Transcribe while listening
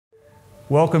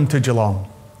Welcome to Geelong.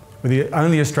 We're the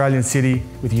only Australian city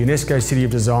with the UNESCO City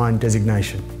of Design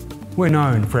designation. We're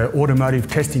known for our automotive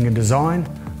testing and design,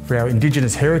 for our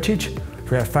Indigenous heritage,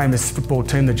 for our famous football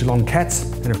team, the Geelong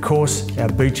Cats, and of course, our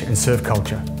beach and surf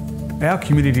culture. Our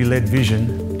community-led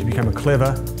vision to become a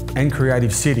clever and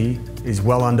creative city is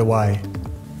well underway.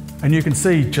 And you can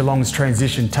see Geelong's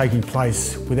transition taking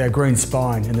place with our green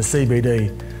spine in the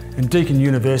CBD and Deakin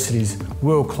University's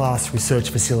world-class research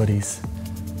facilities.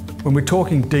 When we're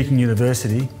talking Deakin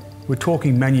University, we're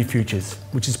talking ManuFutures,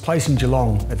 which is placing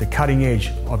Geelong at the cutting edge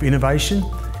of innovation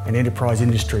and enterprise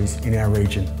industries in our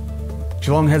region.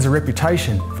 Geelong has a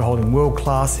reputation for holding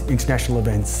world-class international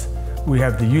events. We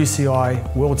have the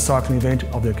UCI World Cycling event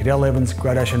of the Cadell Evans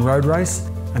Great Ocean Road Race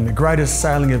and the greatest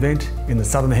sailing event in the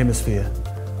Southern Hemisphere,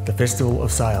 the Festival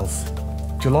of Sails.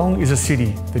 Geelong is a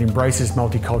city that embraces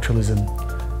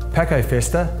multiculturalism. Paco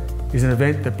Festa is an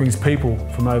event that brings people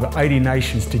from over 80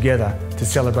 nations together to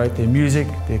celebrate their music,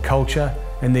 their culture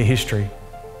and their history.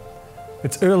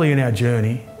 It's early in our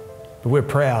journey, but we're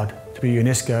proud to be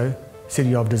UNESCO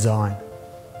City of Design.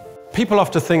 People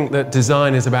often think that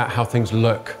design is about how things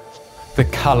look, the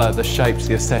colour, the shapes,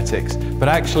 the aesthetics, but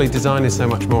actually design is so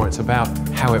much more. It's about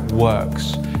how it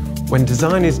works. When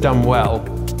design is done well,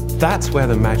 that's where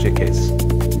the magic is.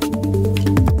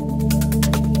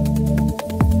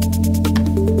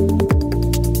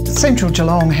 Central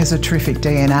Geelong has a terrific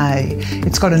DNA.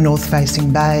 It's got a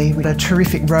north-facing bay with a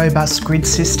terrific robust grid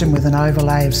system with an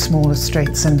overlay of smaller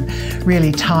streets and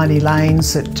really tiny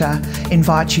lanes that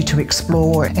invite you to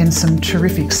explore, and some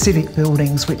terrific civic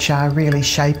buildings which are really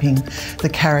shaping the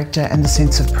character and the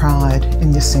sense of pride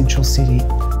in this central city.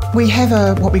 We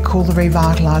have what we call the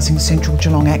Revitalising Central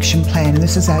Geelong Action Plan, and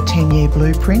this is our 10-year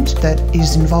blueprint that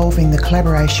is involving the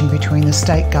collaboration between the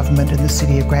state government and the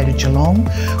City of Greater Geelong,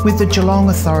 with the Geelong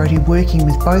Authority working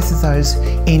with both of those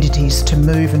entities to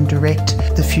move and direct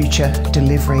the future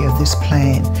delivery of this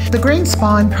plan. The Green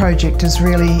Spine project is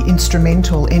really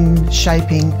instrumental in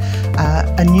shaping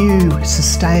a new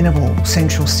sustainable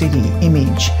central city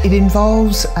image. It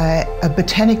involves a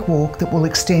botanic walk that will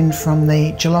extend from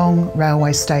the Geelong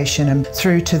railway station and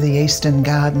through to the Eastern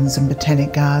Gardens and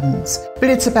Botanic Gardens. But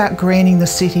it's about greening the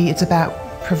city, it's about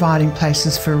providing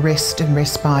places for rest and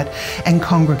respite and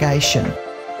congregation.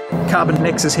 Carbon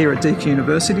Nexus here at Deakin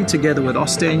University, together with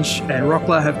Ostenge and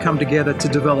Rockler, have come together to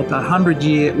develop a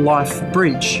 100-year life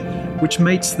bridge which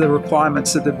meets the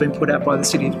requirements that have been put out by the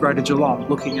City of Greater Geelong,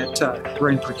 looking at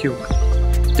green procurement.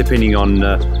 Depending on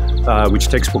which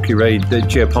textbook you read, the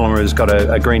geopolymer has got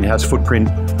a greenhouse footprint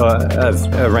of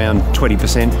around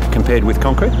 20% compared with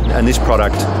concrete. And this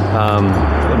product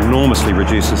enormously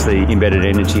reduces the embedded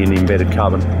energy and the embedded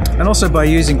carbon. And also by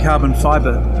using carbon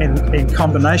fibre in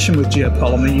combination with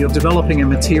geopolymer, you're developing a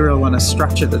material and a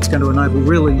structure that's going to enable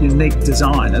really unique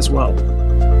design as well.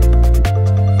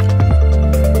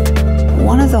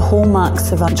 One of the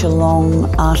hallmarks of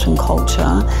Geelong art and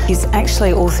culture is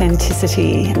actually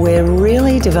authenticity. We're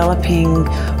really developing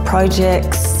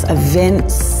projects,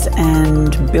 events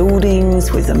and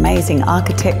buildings with amazing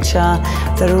architecture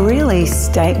that are really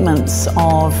statements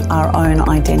of our own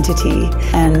identity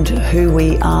and who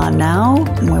we are now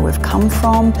and where we've come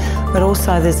from, but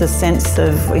also there's a sense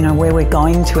of where we're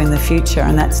going to in the future,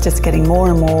 and that's just getting more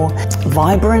and more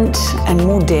vibrant and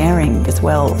more daring as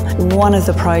well. One of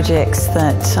the projects that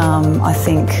I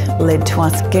think led to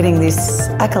us getting this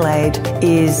accolade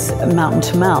is Mountain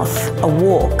to Mouth, a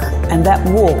walk. And that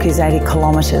walk is 80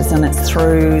 kilometres, and it's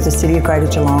through the City of Greater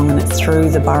Geelong and it's through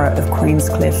the borough of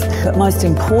Queenscliff. But most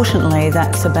importantly,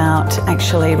 that's about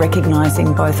actually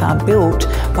recognising both our built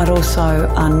but also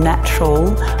our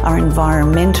natural, our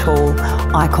environmental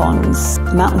icons.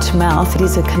 Mountain to Mouth, it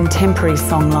is a contemporary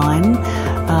songline,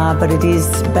 but it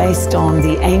is based on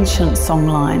the ancient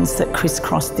songlines that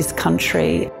crisscross this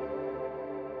country.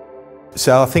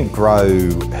 So I think GROW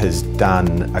has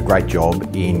done a great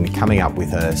job in coming up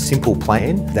with a simple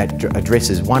plan that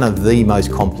addresses one of the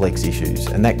most complex issues,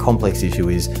 and that complex issue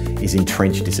is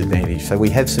entrenched disadvantage. So we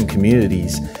have some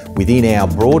communities within our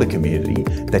broader community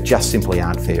that just simply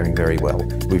aren't faring very well.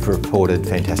 We've reported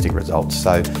fantastic results.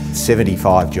 So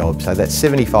 75 jobs, so that's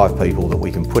 75 people that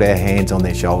we can put our hands on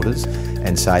their shoulders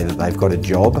and say that they've got a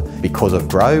job because of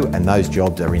GROW, and those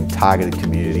jobs are in targeted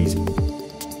communities.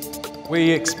 We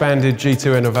expanded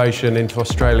G2 Innovation into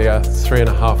Australia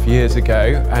 3.5 years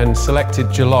ago and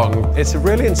selected Geelong. It's a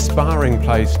really inspiring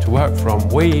place to work from.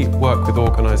 We work with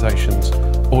organisations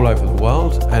all over the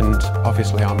world, and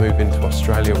obviously our move into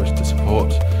Australia was to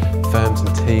support firms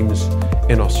and teams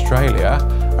in Australia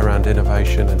around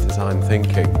innovation and design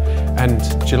thinking. And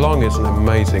Geelong is an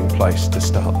amazing place to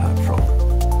start that from.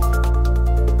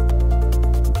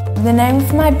 The name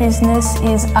of my business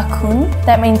is Akun.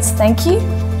 That means thank you.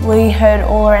 We heard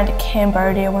all around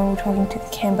Cambodia when we were talking to the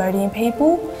Cambodian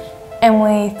people, and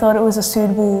we thought it was a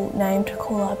suitable name to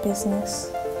call our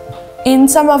business. In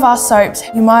some of our soaps,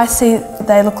 you might see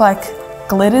they look like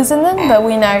glitters in them, but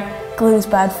we know glitter's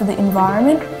bad for the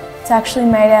environment. It's actually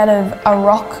made out of a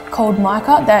rock called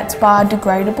mica that's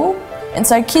biodegradable. And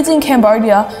so kids in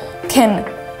Cambodia can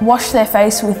wash their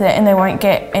face with it and they won't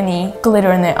get any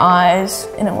glitter in their eyes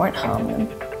and it won't harm them.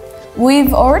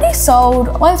 We've already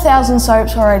sold 1,000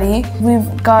 soaps already.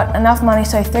 We've got enough money,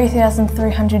 so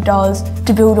 $3,300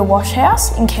 to build a wash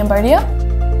house in Cambodia.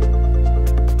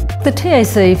 The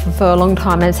TAC for a long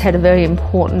time has had a very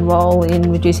important role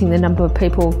in reducing the number of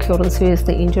people killed and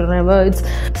seriously injured on our roads.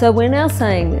 So we're now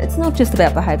saying it's not just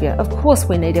about behaviour. Of course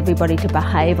we need everybody to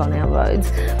behave on our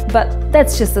roads, but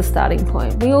that's just the starting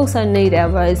point. We also need our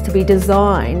roads to be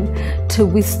designed to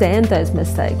withstand those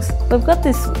mistakes. We've got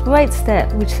this great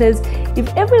stat which says if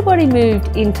everybody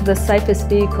moved into the safest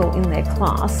vehicle in their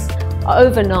class,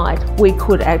 overnight we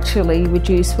could actually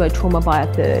reduce road trauma by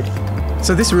a third.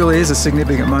 So this really is a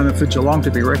significant moment for Geelong to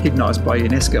be recognised by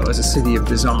UNESCO as a city of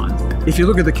design. If you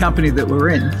look at the company that we're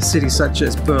in, cities such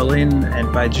as Berlin and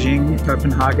Beijing,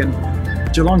 Copenhagen,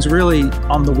 Geelong's really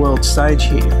on the world stage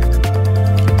here.